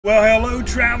Well, hello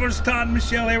travelers, Todd and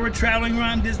Michelle here. We're traveling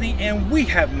around Disney and we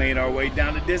have made our way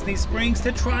down to Disney Springs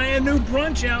to try a new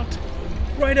brunch out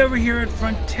right over here at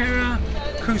Frontera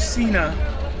Cocina.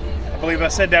 I believe I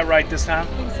said that right this time.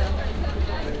 I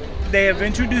think so. They have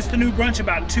introduced a new brunch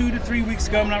about 2 to 3 weeks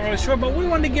ago. I'm not really sure, but we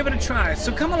wanted to give it a try.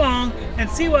 So come along and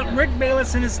see what Rick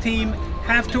Bayless and his team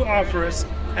have to offer us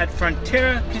at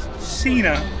Frontera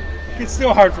Cocina. It's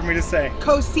still hard for me to say.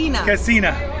 Cocina.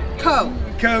 Cocina.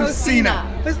 Cocina.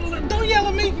 Don't yell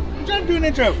at me. I'm trying to do an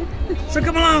intro. So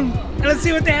come along and let's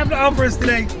see what they have to offer us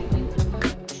today.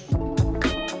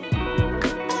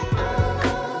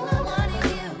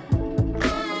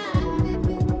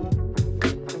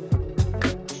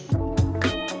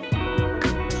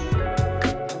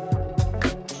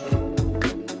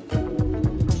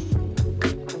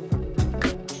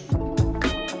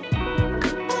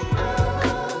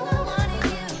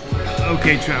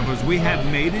 Okay, travelers, we have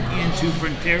made it into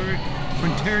Frontera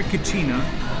Cocina,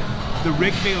 the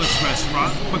Rick Bayless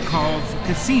restaurant, because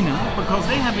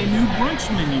they have a new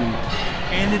brunch menu,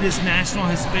 and it is National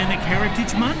Hispanic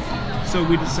Heritage Month. So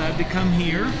we decided to come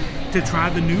here to try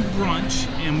the new brunch,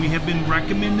 and we have been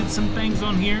recommended some things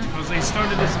on here because they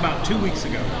started this about 2 weeks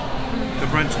ago, the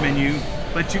brunch menu.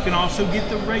 But you can also get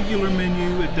the regular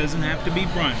menu. It doesn't have to be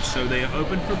brunch, so they are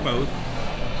open for both.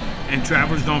 And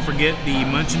travelers, don't forget, the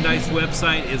MUNCHANDISE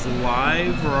website is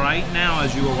live right now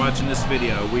as you are watching this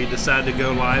video. We decided to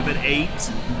go live at 8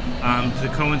 to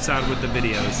coincide with the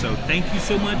video. So thank you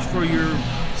so much for your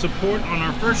support on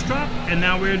our first drop. And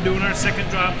now we're doing our second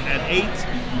drop at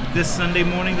 8 this Sunday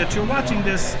morning that you're watching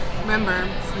this. Remember,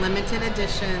 it's limited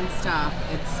edition stuff.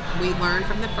 We learned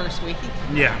from the first week.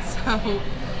 Yeah. So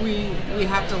we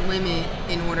have to limit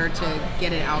in order to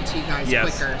get it out to you guys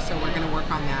quicker. So we're going to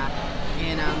work on that.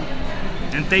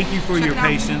 And thank you for your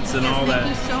patience and all that.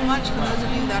 Thank you so much for those of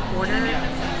you that ordered.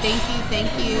 Thank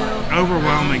you.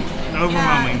 Overwhelming.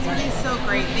 Yeah, it's been so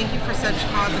great. Thank you for such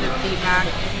positive feedback.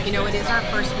 You know, it is our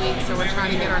first week, so we're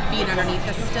trying to get our feet underneath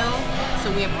us still.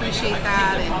 So we appreciate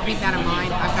that and keep that in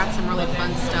mind. I've got some really fun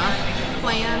stuff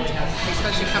planned,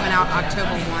 especially coming out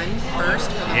October 1st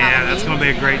for the Halloween. That's going to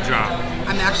be a great drop.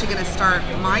 I'm actually going to start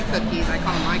my cookies. I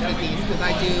call them my cookies because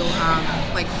I do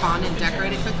like fondant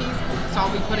decorated cookies. So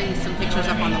I'll be putting some pictures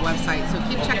up on the website. So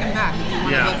keep checking back if you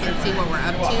want to look and see what we're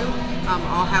up to.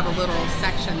 I'll have a little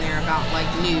section there about like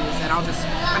news, and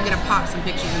I'm gonna pop some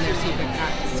pictures in there so you can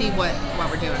see what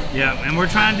we're doing. Yeah, and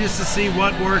we're trying just to see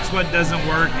what works, what doesn't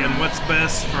work, and what's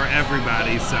best for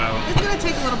everybody. So it's gonna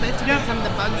take a little bit to get some of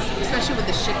the bugs, especially with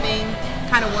the shipping,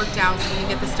 kind of worked out, so we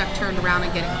can get the stuff turned around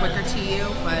and get it quicker to you.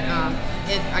 But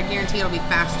I guarantee it'll be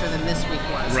faster than this week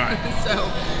was. Right. So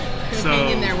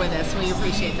hang in there with us. We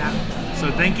appreciate that. So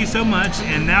thank you so much,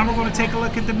 and now we're going to take a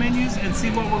look at the menus and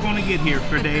see what we're going to get here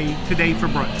for today for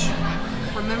brunch.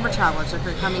 Remember, travelers, if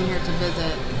you're coming here to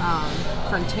visit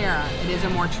Frontera, it is a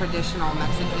more traditional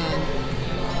Mexican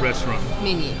restaurant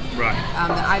menu. Right.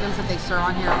 The items that they serve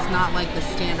on here, it's not like the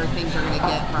standard things you're going to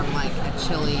get from like a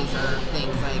Chili's or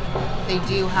things like. They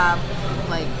do have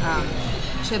like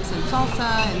chips and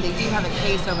salsa, and they do have a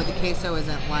queso, but the queso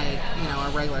isn't like, you know, a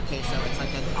regular queso. It's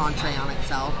like an entree on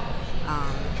itself.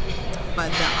 But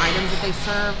the items that they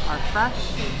serve are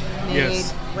fresh, made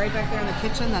right back there in the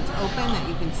kitchen that's open that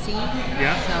you can see.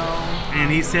 Yeah. So.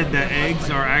 And he said the eggs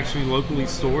are actually locally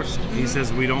sourced. He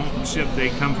says we don't ship; they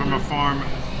come from a farm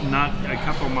not a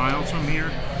couple miles from here.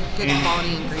 Good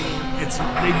quality ingredients.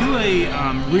 They do a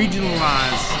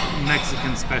regionalized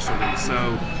Mexican specialty.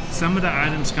 So some of the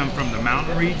items come from the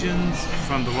mountain regions,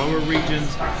 from the lower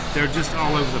regions. They're just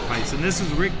all over the place. And this is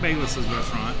Rick Bayless's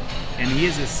restaurant, and he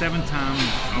is a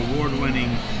 7-time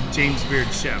award-winning James Beard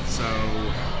chef. So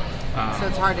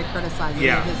it's hard to criticize him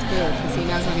with his food because he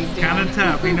knows what he's doing. Kind of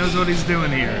tough. He knows what he's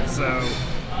doing here. So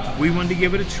we wanted to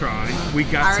give it a try.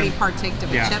 I already partaked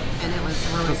of a chip, and it was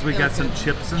really because we got some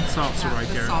chips and salsa right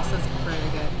there. The salsa's very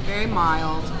good, very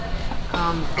mild.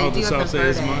 The salsa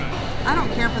is mild. I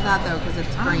don't care for that though because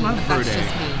it's green, but that's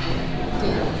just me.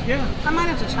 Dude. Yeah. I might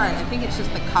have to try it. I think it's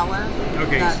just the color.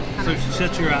 Okay, so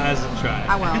shut your eyes and try it.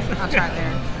 I will. I'll try it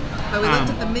there. But we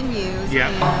looked at the menus,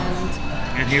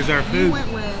 and here's our food. You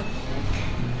went with.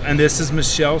 And this is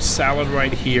Michelle's salad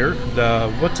right here.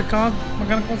 What's it called? What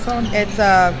kind of salad? It's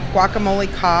a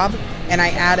guacamole cob, and I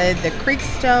added the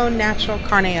Creekstone natural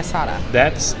carne asada.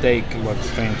 That steak looks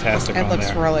fantastic. It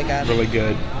looks really good. Really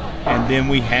good. And then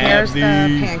we have the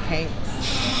pancakes.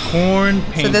 Corn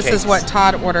pancakes. So this is what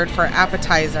Todd ordered for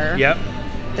appetizer. Yep.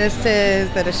 This is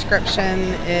the description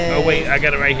is. Oh wait, I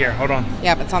got it right here. Hold on.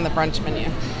 Yep, it's on the brunch menu.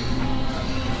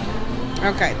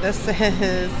 Okay, this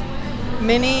is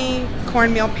mini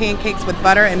cornmeal pancakes with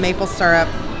butter and maple syrup,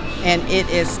 and it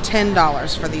is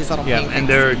 $10 for these little pancakes. And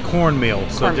they're cornmeal,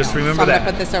 so just remember so that. I'm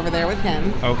gonna put this over there with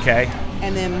him. Okay.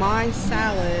 And then my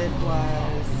salad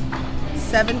was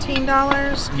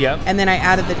 $17. Yep. And then I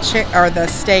added the the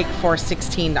steak for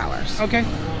 $16. Okay.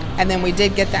 And then we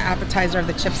did get the appetizer of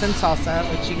the chips and salsa,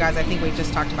 which you guys, I think we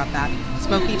just talked about that.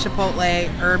 Smoky chipotle,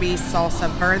 herby salsa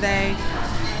verde,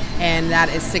 and that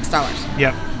is $6.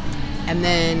 Yep. And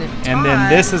then And then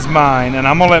this is mine, and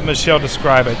I'm gonna let Michelle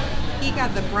describe it. he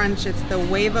got the brunch. It's the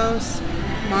Huevos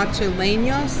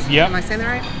Matuleños. Yep. Am I saying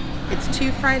that right? It's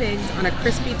 2 fried eggs on a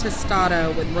crispy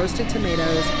tostado with roasted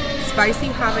tomatoes, spicy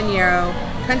habanero,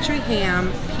 country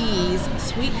ham, peas,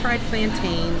 sweet fried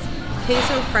plantains,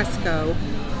 queso fresco,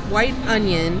 white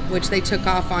onion, which they took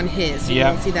off on his, so you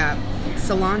won't see that,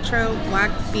 cilantro,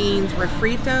 black beans,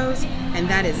 refritos, and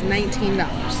that is $19.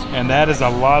 And that is a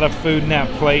lot of food in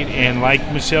that plate, and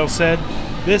like Michelle said,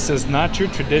 this is not your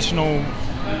traditional,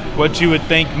 what you would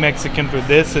think Mexican food.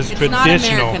 This is traditional. It's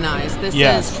not Americanized. This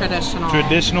is traditional.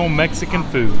 Traditional Mexican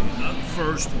food. Up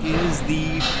first is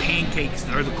the pancakes,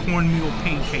 or the cornmeal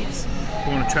pancakes.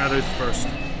 We're going to try those first.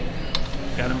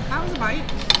 Got them? That was a bite.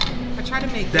 I tried to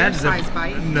make that size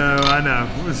bite. No, I know.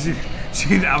 I was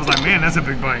like, man, that's a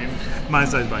big bite. My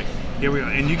size bite. Here we go.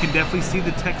 And you can definitely see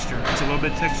the texture. It's a little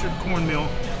bit textured cornmeal.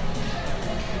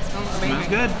 It Smells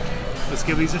good. Let's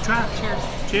give these a try. Cheers.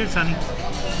 Cheers, honey.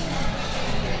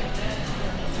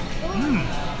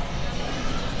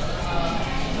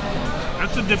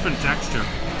 That's a different texture.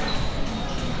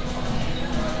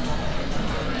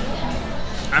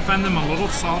 I find them a little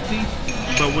salty,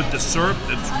 but with the syrup,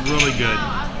 it's really good.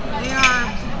 They are,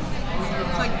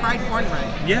 it's like fried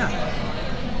cornbread. Yeah.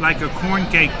 Like a corn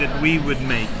cake that we would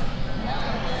make.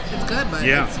 It's good, but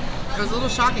it was a little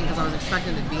shocking because I was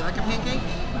expecting it to be like a pancake.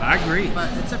 I agree.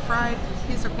 But it's a fried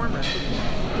piece of cornbread.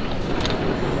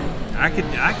 I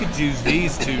could use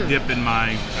these to dip in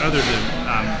my other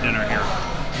dinner here.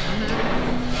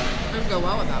 It would go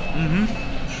well with that.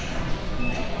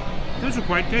 Those are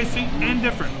quite tasty and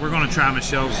different. We're going to try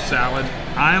Michelle's salad.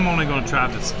 I am only going to try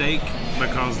the steak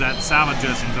because that salad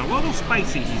dressing's a little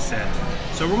spicy, he said.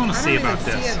 So we're going to see about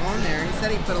this. I don't even see it on there. He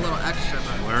said he put a little extra,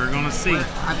 but we're going to see.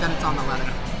 I bet it's on the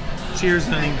lettuce. Cheers,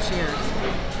 honey. Cheers.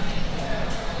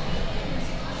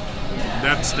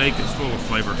 That steak is full of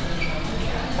flavor.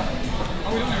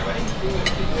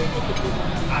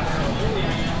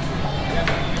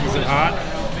 Is it hot?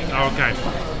 Oh, okay.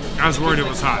 I was worried it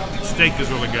was hot. The steak is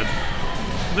really good.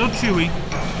 A little chewy.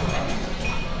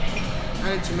 I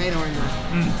had tomato in there.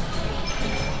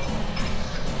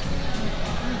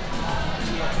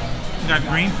 Got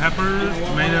green peppers,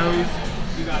 tomatoes.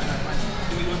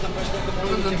 It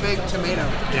was a big tomato.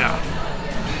 Yeah.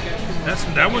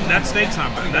 That steak's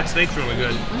not bad. That steak's really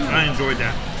good. I enjoyed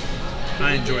that. All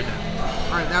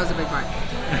right, that was a big bite.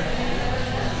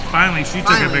 Finally, she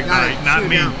took a big bite, not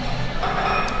me.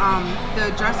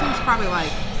 The dressing's probably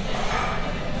like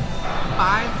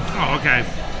 5. Oh, okay.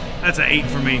 That's an 8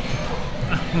 for me.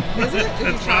 Is it?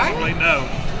 Did you try probably it? no.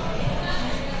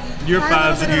 Your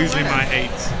Try 5s are usually my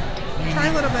 8s. Try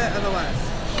a little bit of the lettuce.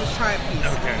 Just try a piece.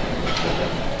 Okay.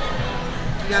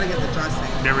 You gotta get the dressing.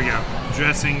 There we go.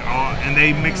 Dressing, and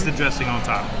they mix the dressing on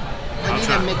top. I need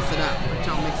to mix it up.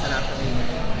 Don't mix it up.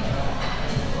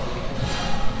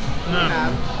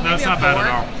 No, it's not bad at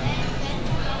all.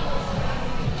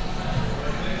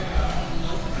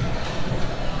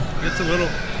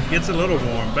 Gets a little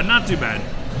warm, but not too bad.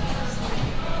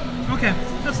 Okay,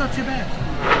 that's not too bad.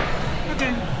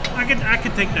 Okay, I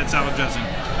could take that salad dressing.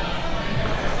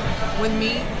 With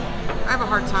me, I have a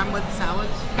hard time with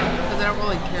salads because I don't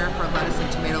really care for lettuce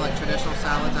and tomato like traditional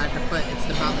salads. I have to put it's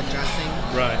about the dressing.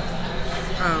 Right.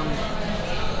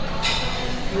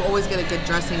 You always get a good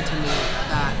dressing to me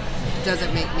that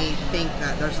doesn't make me think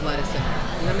that there's lettuce in it.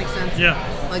 Does that make sense? Yeah.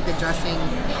 Like the dressing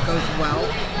goes well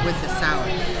with the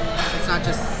salad. It's not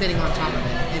just sitting on top of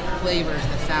it. It flavors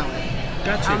the salad.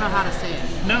 Gotcha. I don't know how to say it.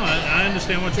 No, I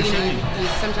understand what you're saying.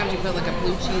 Sometimes you put like a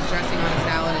blue cheese dressing on a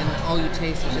salad and all you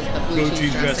taste is just the blue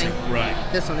cheese dressing. Right.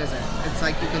 This one isn't. It's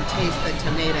like you can taste the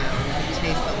tomato and you can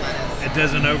taste the lettuce. It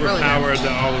doesn't overpower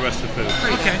all the rest of the food.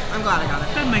 Pretty good. I'm glad I got it.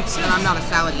 That makes sense. And I'm not a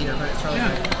salad eater, but it's really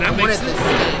good. That I makes wanted sense. the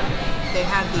steak. They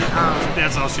had the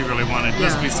That's all she really wanted.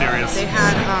 Let's be serious. They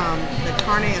had the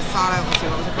carne asada. Let's see,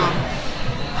 what was it called?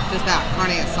 Just that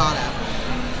carne asada.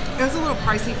 It was a little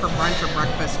pricey for brunch or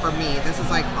breakfast for me. This is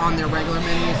like on their regular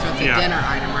menu, so it's a dinner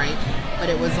item, right? But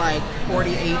it was like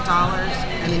 $48,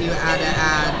 and then you had to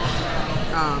add,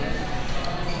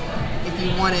 if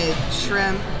you wanted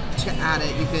shrimp to add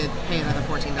it, you could pay another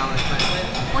 $14. But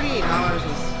 $48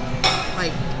 was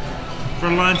like For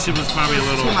lunch, it was probably a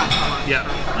little... Too much for lunch. Yeah,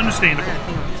 understandable. I got a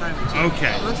finger on the side of my cheek.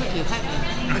 Okay. It looks like you hit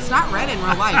me. It's not red in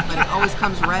real life, but it always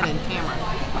comes red in camera.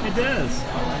 It does.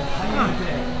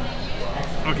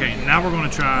 Huh. Okay, now we're going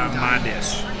to try my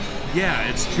dish. Yeah,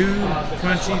 it's too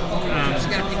crunchy. You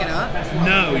gotta pick it up?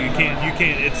 No, you can't. You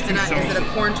can't. It's too salty. Is it a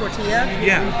corn tortilla?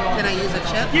 Yeah. Can I use a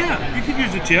chip? Yeah, you could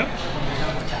use a chip.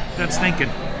 That's thinking.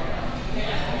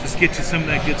 Just get you some of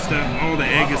that good stuff. All the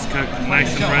egg is cooked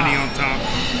nice and runny on top.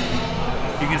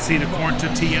 You can see the corn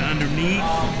tortilla underneath.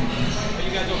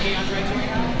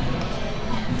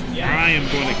 I am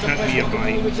going to cut me a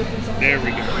bite. There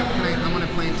we go. I want a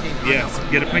plantain. Yes,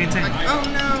 get a plantain. Oh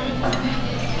no.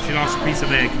 She lost a piece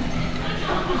of egg.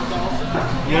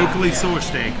 Locally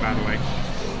sourced egg, by the way.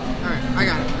 Alright, I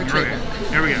got it. Okay,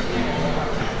 there we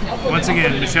go. Once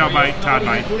again, Michelle bite, Todd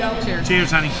bite. Cheers.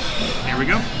 Cheers, honey. Here we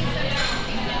go.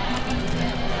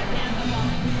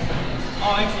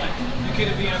 Oh, excellent. You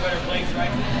couldn't be in a better place,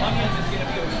 right? Onions is going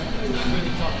to be a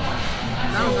really tough one.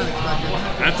 That was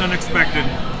unexpected. That's unexpected,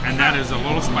 and that is a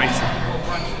little spicy.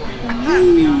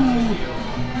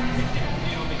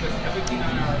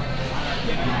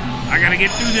 I gotta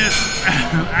get through this.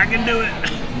 I can do it.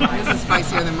 This is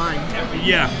spicier than mine.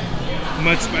 Yeah,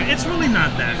 much spicy. It's really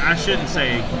not that. I shouldn't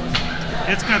say.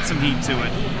 It's got some heat to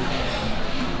it.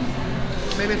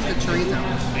 Maybe it's the chorizo.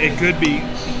 It could be.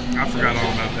 I forgot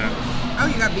all about that. Oh,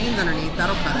 you got beans underneath.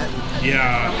 That'll cut it.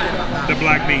 Yeah, the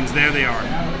black beans. There they are.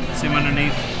 See them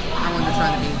underneath? I wanted to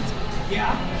try the beans.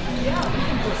 Yeah, we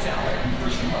can put salad for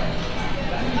sure.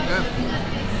 Good.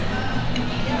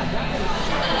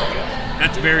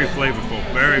 That's very flavorful,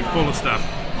 very full of stuff.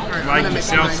 Alright, Like I'm gonna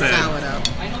Michelle mix my said, salad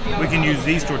up. we can use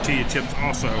these tortilla chips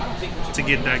also to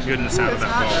get that goodness out of It's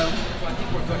that hot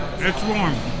bowl. though. It's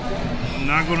warm. I'm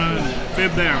not gonna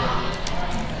fib there.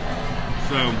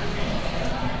 So,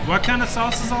 what kind of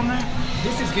sauce is on there?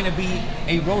 This is going to be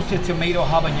a roasted tomato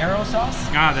habanero sauce.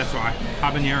 Ah, that's right,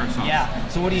 habanero sauce. Yeah.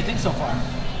 So what do you think so far?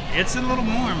 It's a little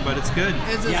warm, but it's good.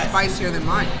 This is Yes. spicier than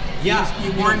mine. Yeah.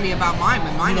 You warned me about mine,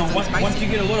 but mine You know, isn't spicy. once you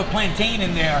get a little plantain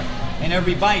in there, in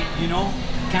every bite, you know,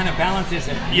 kind of balances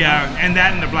it. Yeah, and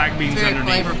that and the black beans It's very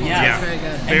underneath. flavorful. Yeah. It's very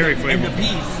good. Very And the flavorful.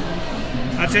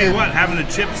 peas. I tell you what, having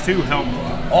the chips too help.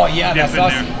 Oh yeah, Dip that's in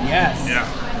awesome. there. Yes. Yeah,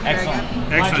 Excellent. Glad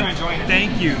you're excellent. enjoying it.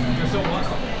 Thank you. You're so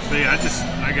welcome. See,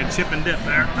 I got chip and dip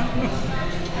there.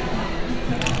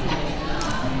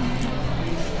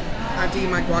 I have to eat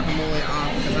my guacamole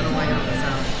off because I don't like it on the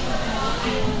salad.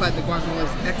 But the guacamole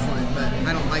is excellent, but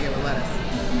I don't like it with lettuce.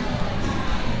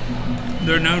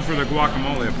 They're known for their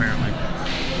guacamole, apparently.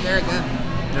 Very good.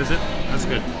 Is it? That's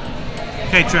good.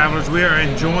 Okay, travelers, we are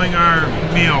enjoying our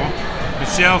meal.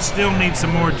 Michelle still needs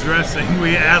some more dressing.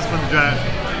 We asked for the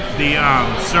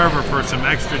server for some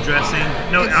extra dressing.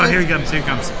 No, It's oh, just- here he comes. Here he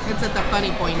comes. It's at the funny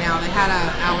point now. They had an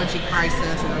allergy crisis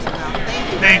and there's something.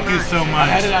 Thank you. Thank very you much. so I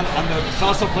had much. it on the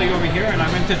salsa plate over here, and I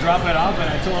meant to drop it off, and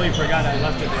I totally forgot I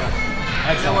left it there.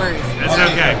 No Excellent. worries. It's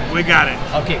okay. We got it.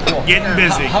 Okay, cool. Getting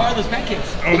busy. How are those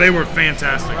pancakes? Oh, they were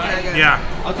fantastic. Very good. Yeah.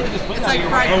 I'll take this plate It's out like of your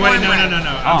fried way. Oh, wait, no.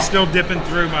 Oh. I'm still dipping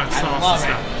through my I sauce love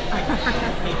and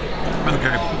it. stuff.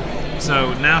 Okay.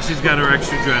 So now she's got her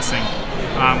extra dressing.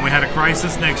 We had a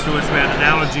crisis next to us. We had an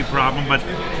allergy problem, but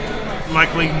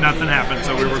luckily nothing happened,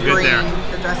 so we were It's good green. there.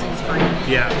 The dressing's green.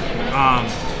 Yeah.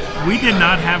 We did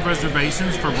not have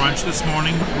reservations for brunch this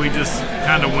morning. We just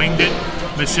kind of winged it.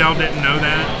 Michelle didn't know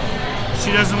that.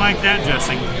 She doesn't like that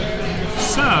dressing.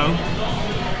 So,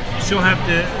 she'll have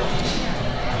to...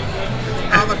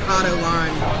 Avocado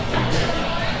lime.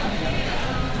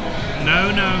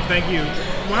 No, thank you.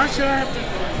 Why should I have to...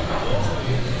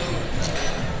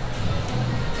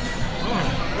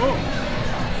 Oh.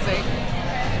 See?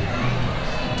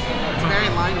 It's very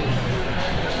limey.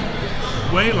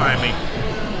 Way limey.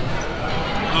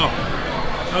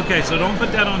 Oh. Okay, so don't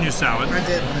put that on your salad. I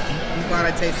did. I'm glad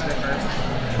I tasted it first.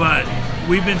 But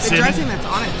we've been The sitting... dressing that's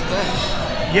on it's good.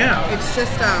 Yeah. It's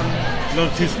just A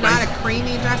little too it's not a spicy.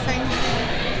 creamy dressing.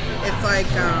 It's like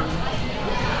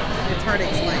it's hard to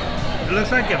explain. It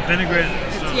looks like a vinaigrette.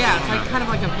 It's like kind of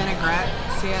like a vinaigrette.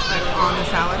 See it like on the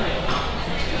salad,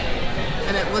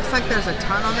 and it looks like there's a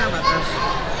ton on there, but there's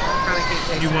kind of can't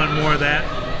taste You it. want more of that?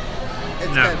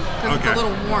 It's No. good because it's Okay. a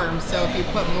little warm. So if you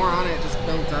put more on it, it just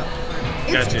builds up.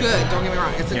 It's Gotcha. good. Don't get me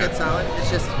wrong. It's a Yeah. good salad.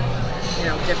 It's just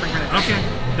different kind of. Okay,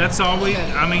 that's all we.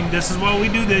 Good. I mean, this is why we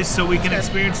do this, so we can Good.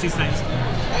 experience these things.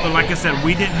 But like I said,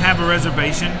 we didn't have a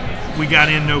reservation. We got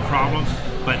in no problem.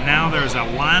 But now there's a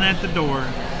line at the door,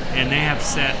 and they have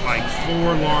set like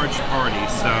 4 large parties.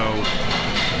 So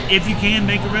if you can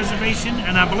make a reservation,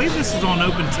 and I believe this is on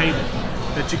Open Table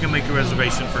that you can make a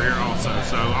reservation for here also.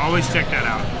 So always check that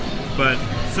out. But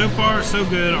so far, so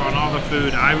good on all the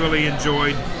food. I really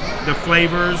enjoyed the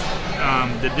flavors,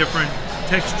 the different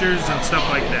textures and stuff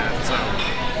like that. So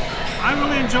I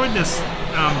really enjoyed this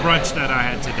brunch that I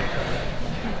had today.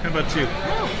 How about you?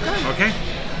 Okay,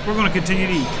 we're going to continue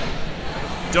to eat.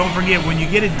 Don't forget, when you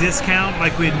get a discount,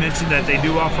 like we had mentioned that they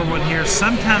do offer one here,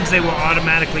 sometimes they will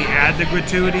automatically add the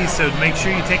gratuity, so make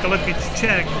sure you take a look at your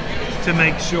check to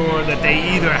make sure that they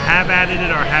either have added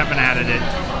it or haven't added it,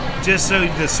 just so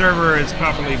the server is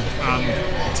properly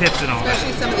tipped and all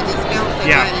Especially that. some of the discounts,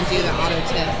 they go ahead and do the auto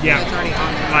tip. Yeah. So it's already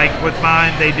on there. Like with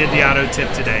mine, they did the auto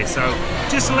tip today. So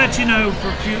just to let you know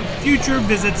for future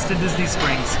visits to Disney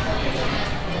Springs.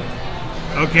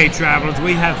 Okay, travelers,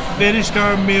 we have finished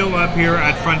our meal up here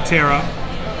at Frontera.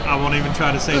 I won't even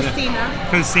try to say that.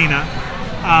 Cocina.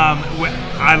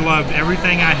 I loved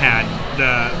everything I had.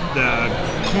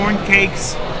 The corn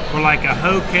cakes were like a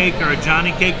hoe cake or a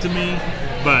Johnny cake to me,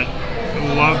 but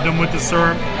loved them with the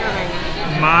syrup.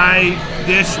 My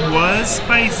dish was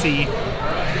spicy,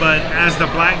 but as the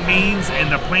black beans and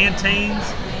the plantains,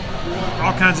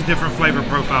 all kinds of different flavor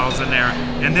profiles in there.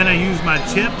 And then I used my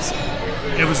chips.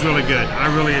 It was really good. I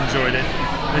really enjoyed it.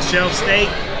 The shell steak,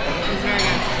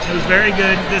 it was very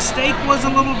good. The steak was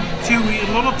a little chewy,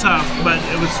 a little tough, but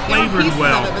it was flavored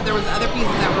well. Of it, but there was other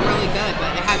pieces that were really good,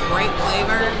 but it had great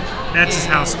flavor. That's just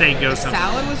how steak goes. The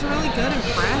salad was really good and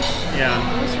fresh. Yeah.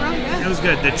 It was really good. It was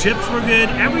good. The chips were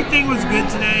good. Everything was good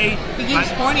today. He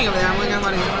keeps pointing over there. I'm looking at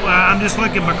what he's doing. Well, I'm just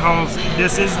looking because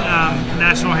this is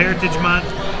National Heritage Month.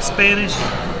 Spanish.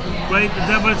 Wait, is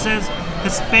that what it says?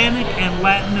 Hispanic and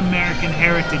Latin American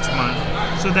Heritage Month.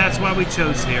 So that's why we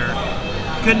chose here.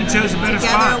 Couldn't have chosen a better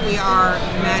spot. Together we are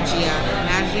Magia.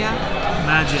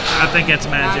 Magic. I think that's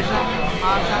magic.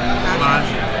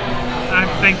 Magia. I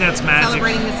think that's magic.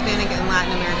 Celebrating Hispanic and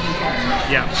Latin American culture.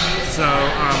 Yeah. So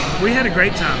we had a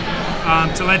great time.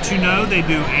 To let you know, they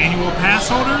do annual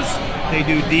pass holders. They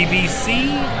do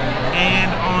DVC. And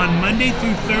on Monday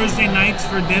through Thursday nights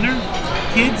for dinner,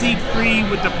 kids eat free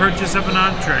with the purchase of an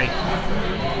entree.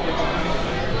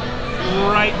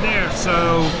 Right there.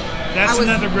 So that's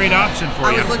another great option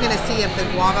for you. I was looking to see if the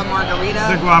guava margarita.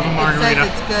 The guava margarita. It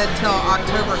says it's good till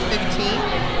October 15th,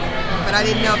 but I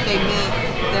didn't know if they meant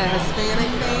the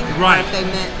Hispanic thing, right? Or if they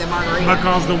meant the margarita.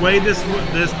 Because the way this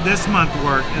month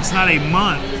worked, it's not a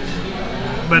month,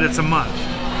 but it's a month.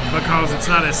 Because it's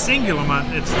not a singular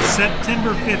month, it's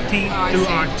September 15th through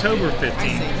October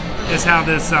 15th. Is how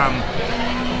this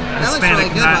Hispanic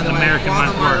really Latin American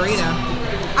month works.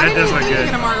 I didn't even think good.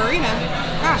 you get a margarita.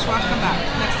 Gosh, watch come back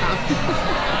next time.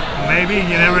 Maybe,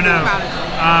 you never know.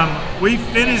 We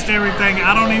finished everything.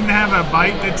 I don't even have a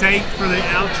bite to take for the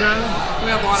outro.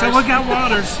 We have waters. So we got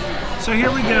waters. So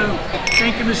here we go.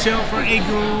 Thank you, Michelle, for a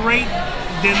great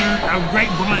dinner, a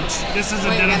great brunch. This is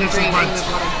a dinner, this is brunch.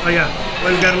 Oh yeah,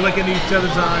 we've got to look into each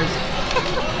other's eyes.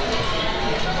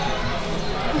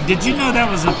 Did you know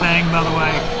that was a thing, by the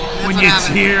way? When you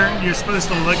cheer, you're supposed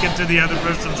to look into the other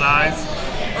person's eyes.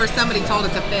 Or somebody told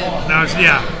us a fib. No,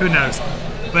 yeah, who knows?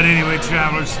 But anyway,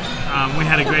 travelers, we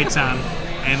had a great time.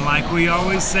 And like we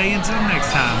always say, until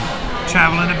next time,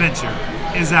 travel and adventure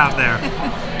is out there.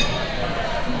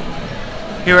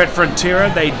 Here at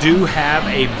Frontera, they do have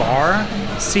a bar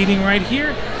seating right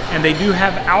here, and they do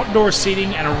have outdoor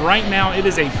seating, and right now it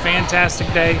is a fantastic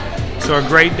day, so a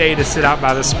great day to sit out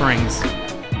by the springs.